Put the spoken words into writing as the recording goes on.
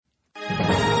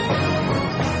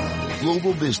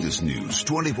Global business news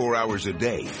 24 hours a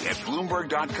day at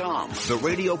Bloomberg.com, the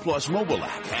Radio Plus mobile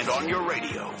app, and on your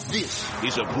radio. This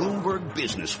is a Bloomberg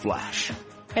Business Flash.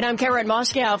 And I'm Karen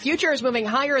Moscow. Futures moving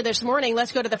higher this morning.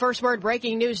 Let's go to the First Word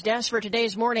breaking news desk for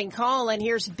today's morning call. And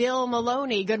here's Bill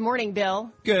Maloney. Good morning,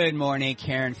 Bill. Good morning,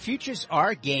 Karen. Futures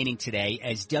are gaining today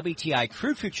as WTI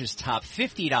crude futures top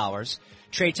 $50,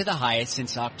 trade to the highest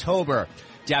since October.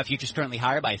 Dow futures currently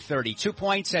higher by 32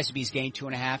 points. S&P's gained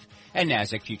 2.5, and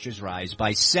Nasdaq futures rise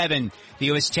by 7. The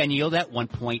U.S. 10 yield at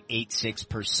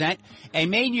 1.86%. And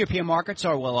main European markets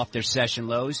are well off their session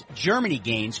lows. Germany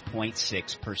gains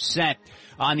 0.6%.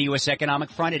 On the U.S. economic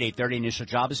front, at 8:30, initial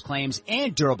jobless claims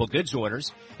and durable goods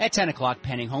orders. At 10 o'clock,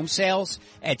 pending home sales.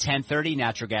 At 10:30,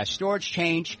 natural gas storage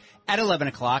change. At 11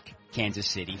 o'clock, Kansas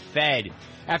City Fed.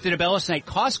 After the bell last night,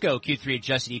 Costco Q3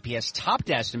 adjusted EPS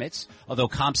topped estimates, although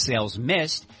comp sales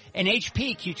missed. And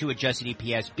HP Q2 adjusted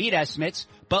EPS beat estimates,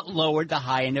 but lowered the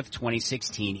high end of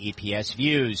 2016 EPS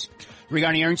views.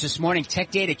 Regarding earnings this morning,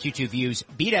 Tech Data Q2 views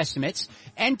beat estimates,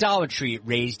 and Dollar Tree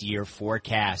raised year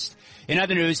forecast. In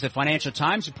other news, the Financial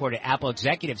Times reported Apple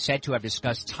executives said to have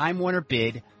discussed Time Warner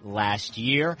bid last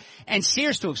year, and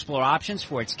Sears to explore options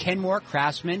for its Kenmore,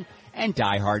 Craftsman, and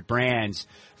Die Hard brands.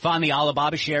 Finally,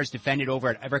 Alibaba shares defended over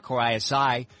at Evercore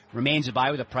ISI remains a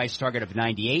buy with a price target of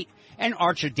 98, and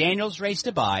Archer Daniels raised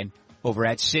a buy over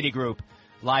at Citigroup.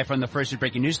 Live from the First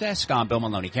Breaking News Desk, I'm Bill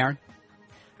Maloney. Karen?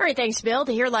 All right, thanks, Bill.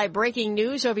 To hear live breaking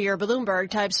news over your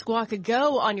Bloomberg, type Squawk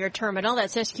Go on your terminal.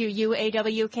 That's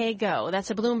SQUAWK Go.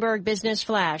 That's a Bloomberg Business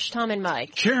Flash. Tom and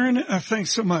Mike. Karen, thanks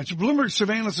so much. Bloomberg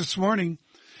Surveillance this morning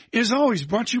is always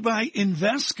brought to you by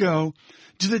Invesco.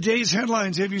 To the day's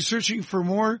headlines, have you searching for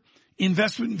more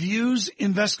investment views?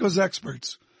 Invesco's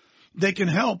experts. They can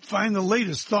help find the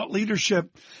latest thought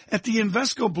leadership at the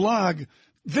Invesco blog.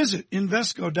 Visit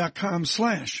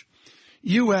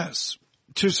Invesco.com/US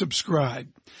to subscribe.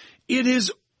 It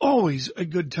is always a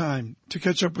good time to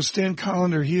catch up with Stan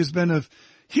Collender. He has been of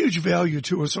huge value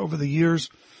to us over the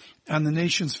years on the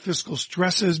nation's fiscal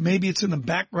stresses. Maybe it's in the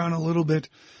background a little bit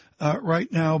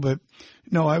right now, but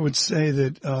no, I would say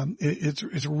that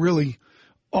it's really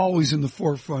always in the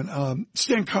forefront.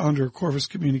 Stan Collender, Corvus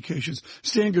Communications.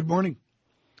 Stan, good morning.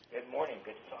 Good morning.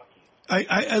 Good to talk to you.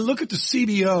 I look at the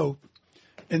CBO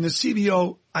and the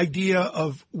CBO idea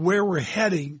of where we're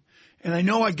heading, and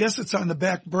I guess it's on the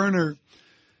back burner,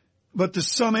 but the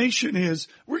summation is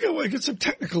we're going to get some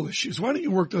technical issues. Why don't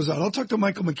you work those out? I'll talk to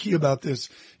Michael McKee about this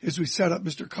as we set up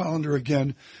Mr. Collender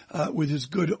again with his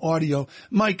good audio.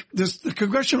 Mike, the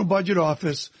Congressional Budget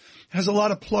Office has a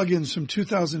lot of plugins from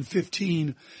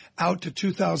 2015 out to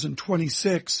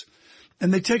 2026,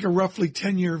 and they take a roughly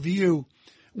 10-year view.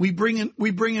 We bring in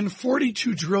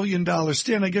 $42 trillion.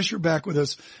 Stan, I guess you're back with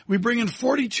us. We bring in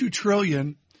 $42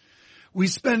 trillion. We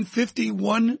spend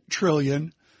 $51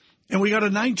 trillion, and we got a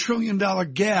 $9 trillion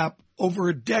gap over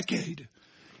a decade.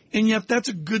 And yet that's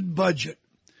a good budget.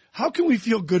 How can we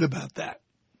feel good about that?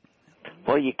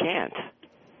 Well, you can't.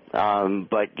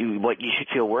 But what you should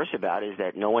feel worse about is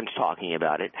that no one's talking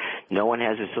about it. No one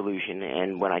has a solution.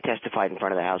 And when I testified in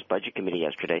front of the House Budget Committee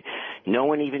yesterday, no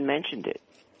one even mentioned it.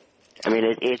 I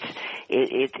mean,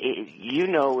 you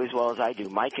know as well as I do,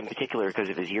 Mike in particular, because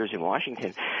of his years in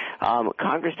Washington,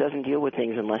 Congress doesn't deal with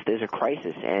things unless there's a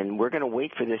crisis, and we're going to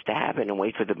wait for this to happen and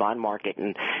wait for the bond market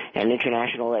and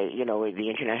international, the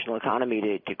international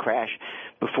economy to crash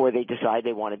before they decide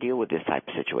they want to deal with this type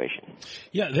of situation.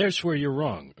 Yeah, there's where you're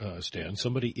wrong, Stan.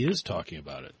 Somebody is talking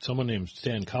about it. Someone named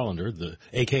Stan Collender,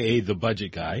 AKA the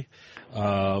budget guy,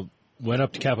 went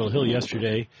up to Capitol Hill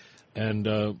yesterday and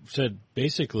said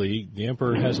basically the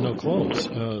emperor has no clothes.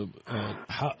 The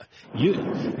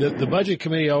budget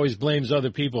committee always blames other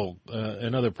people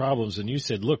and other problems, and you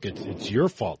said, look, it's your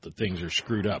fault that things are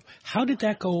screwed up. How did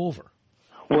that go over?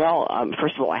 Well,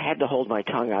 first of all, I had to hold my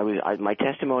tongue. My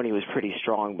testimony was pretty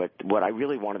strong, but what I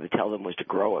really wanted to tell them was to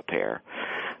grow a pair.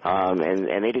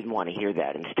 And they didn't want to hear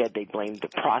that. Instead, they blamed the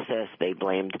process. They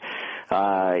blamed,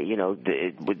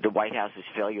 the White House's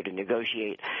failure to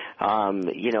negotiate.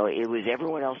 It was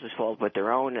everyone else's fault but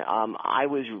their own. I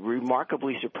was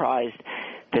remarkably surprised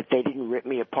that they didn't rip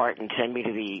me apart and send me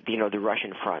to the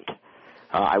Russian front.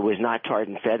 I was not tarred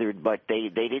and feathered, but they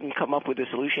didn't come up with a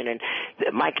solution. And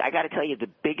Mike, I got to tell you, the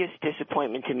biggest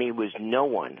disappointment to me was no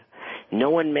one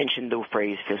mentioned the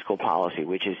phrase fiscal policy,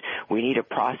 which is we need a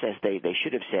process, they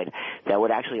should have said, that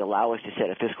would actually allow us to set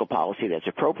a fiscal policy that's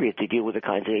appropriate to deal with the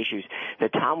kinds of issues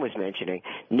that Tom was mentioning.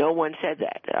 No one said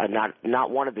that.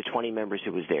 Not one of the 20 members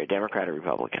who was there, Democrat or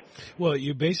Republican. Well,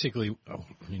 you basically,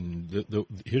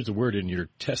 here's the word in your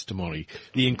testimony,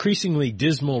 the increasingly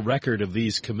dismal record of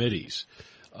these committees.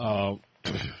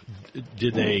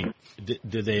 Did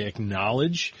they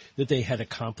acknowledge that they had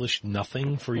accomplished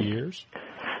nothing for years?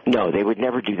 No, they would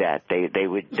never do that. They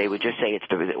would just say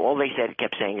all they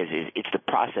kept saying is it's the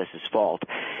process's fault.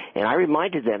 And I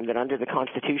reminded them that under the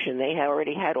Constitution they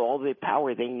already had all the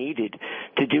power they needed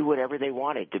to do whatever they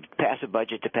wanted, to pass a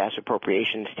budget, to pass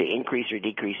appropriations, to increase or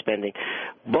decrease spending,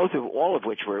 all of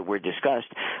which were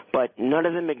discussed, but none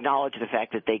of them acknowledged the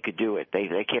fact that they could do it. They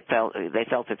felt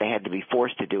that they had to be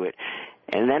forced to do it.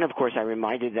 And then, of course, I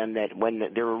reminded them that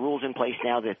there are rules in place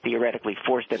now that theoretically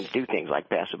force them to do things like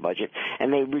pass a budget,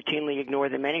 and they routinely ignore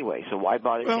them anyway, so why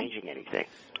bother changing anything?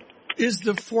 Is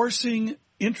the forcing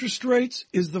interest rates?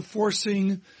 Is the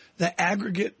forcing the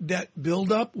aggregate debt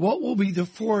buildup? What will be the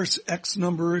force X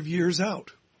number of years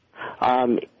out?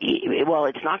 Well,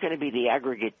 it's not going to be the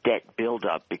aggregate debt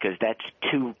buildup because that's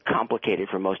too complicated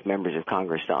for most members of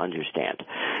Congress to understand.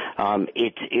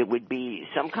 It would be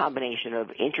some combination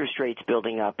of interest rates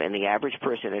building up and the average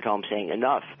person at home saying,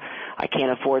 enough. I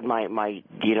can't afford my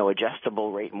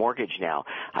adjustable rate mortgage now.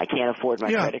 I can't afford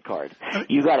my credit card. That's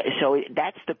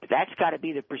got to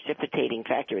be the precipitating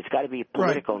factor. It's got to be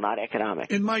political, not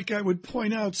economic. And Mike, I would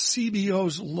point out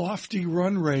CBO's lofty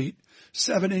run rate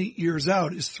 7-8 years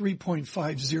out is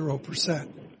 3.50%.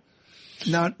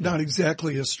 Not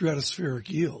exactly a stratospheric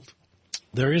yield.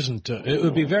 There isn't. It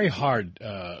would be very hard,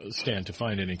 Stan, to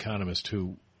find an economist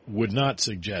who would not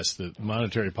suggest that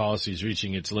monetary policy is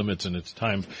reaching its limits and it's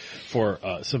time for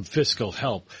some fiscal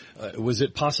help. Was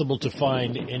it possible to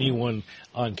find anyone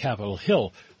on Capitol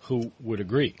Hill who would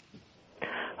agree?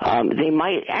 They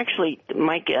might actually,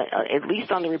 Mike, at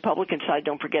least on the Republican side,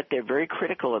 don't forget they're very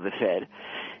critical of the Fed.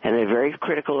 And they're very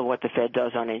critical of what the Fed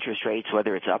does on interest rates,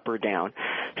 whether it's up or down.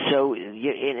 So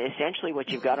essentially what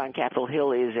you've got on Capitol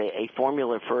Hill is a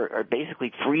formula for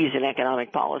basically freeze an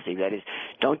economic policy. That is,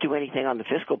 don't do anything on the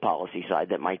fiscal policy side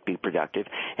that might be productive,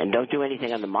 and don't do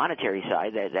anything on the monetary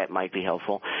side that might be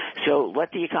helpful. So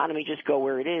let the economy just go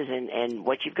where it is, and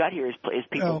what you've got here is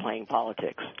people playing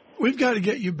politics. We've got to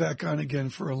get you back on again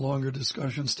for a longer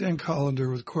discussion. Stan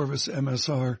Collender with Corvus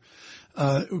MSR.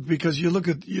 Because you look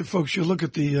at the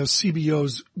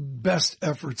CBO's best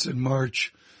efforts in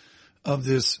March of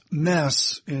this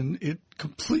mess, and it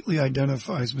completely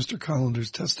identifies Mr. Collender's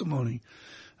testimony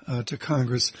to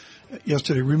Congress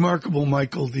yesterday. Remarkable,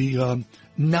 Michael, the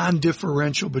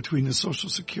non-differential between the Social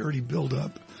Security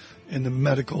buildup and the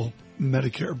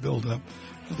Medicare buildup.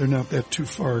 They're not that too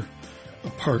far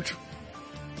apart.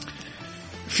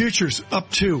 Futures up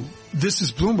 2. This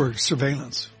is Bloomberg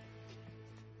Surveillance.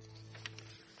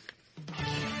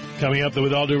 Coming up, the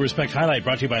With All Due Respect highlight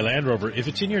brought to you by Land Rover. If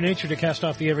it's in your nature to cast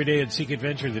off the everyday and seek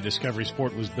adventure, the Discovery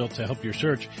Sport was built to help your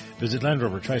search. Visit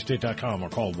LandRover, tristate.com, or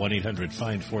call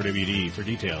 1-800-FIND-4WD for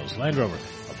details. Land Rover,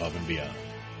 above and beyond.